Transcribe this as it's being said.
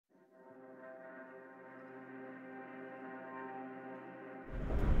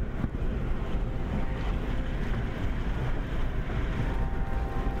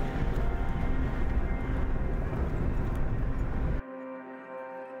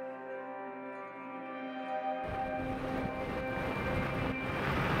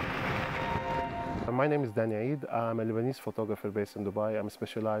My name is Dany Eid. I'm a Lebanese photographer based in Dubai. I'm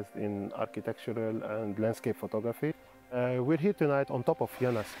specialized in architectural and landscape photography. We're here tonight on top of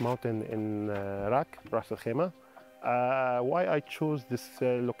Yanas mountain in Iraq, Ras Al Khaimah. Why I chose this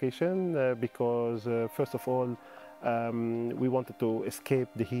location? Because first of all, we wanted to escape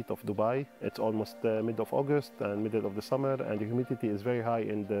the heat of Dubai. It's almost mid of August and middle of the summer, and the humidity is very high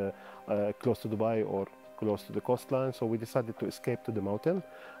in the close to Dubai or close to the coastline. So we decided to escape to the mountain.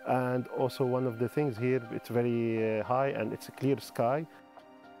 And also one of the things here, it's very high and it's a clear sky.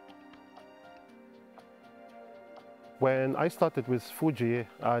 When I started with Fuji,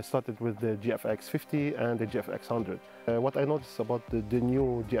 I started with the GFX50 and the GFX100. What I noticed about the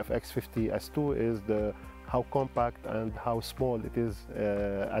new GFX50S II is how compact and how small it is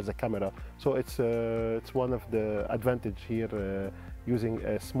as a camera. So it's one of the advantage here using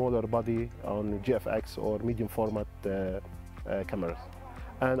a smaller body on GFX or medium format cameras.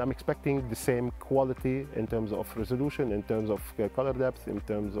 And I'm expecting the same quality in terms of resolution, in terms of color depth, in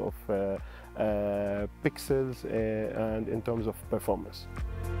terms of pixels, and in terms of performance.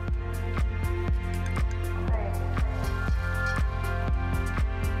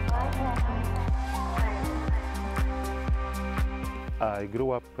 I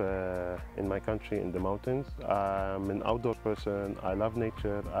grew up in my country in the mountains. I'm an outdoor person. I love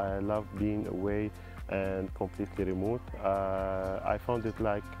nature. I love being away and completely remote. I found it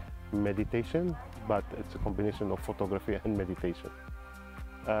like meditation, but it's a combination of photography and meditation.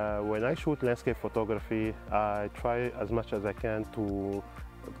 When I shoot landscape photography, I try as much as I can to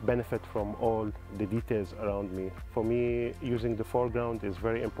benefit from all the details around me. For me, using the foreground is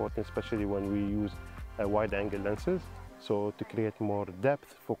very important, especially when we use wide-angle lenses. So to create more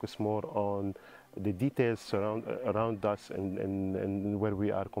depth, focus more on the details around us and where we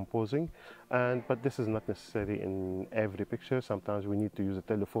are composing. But this is not necessary in every picture. Sometimes we need to use a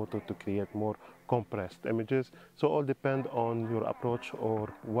telephoto to create more compressed images. So all depend on your approach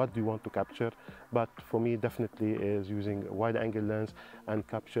or what you want to capture. But for me, definitely is using a wide-angle lens and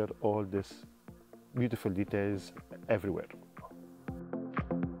capture all these beautiful details everywhere.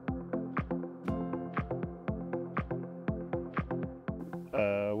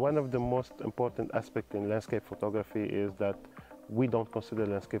 One of the most important aspects in landscape photography is that we don't consider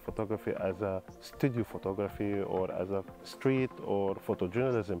landscape photography as a studio photography or as a street or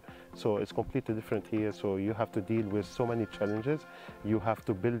photojournalism. So it's completely different here. So you have to deal with so many challenges. You have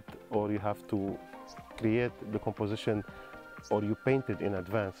to build or you have to create the composition or you paint it in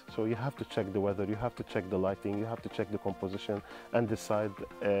advance. So you have to check the weather, you have to check the lighting, you have to check the composition and decide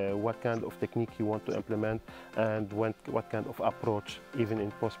what kind of technique you want to implement and what kind of approach, even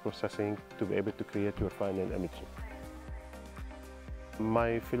in post-processing, to be able to create your final image.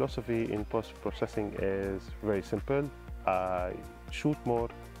 My philosophy in post-processing is very simple. I shoot more,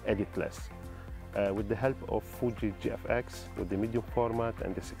 edit less. With the help of Fuji GFX, with the medium format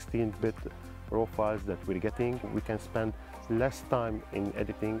and the 16-bit raw files that we're getting, we can spend less time in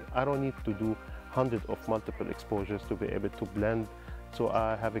editing. I don't need to do hundreds of multiple exposures to be able to blend. So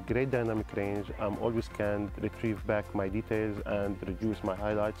I have a great dynamic range. I'm always can retrieve back my details and reduce my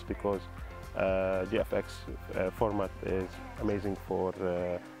highlights because GFX format is amazing for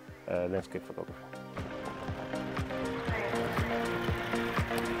landscape photography.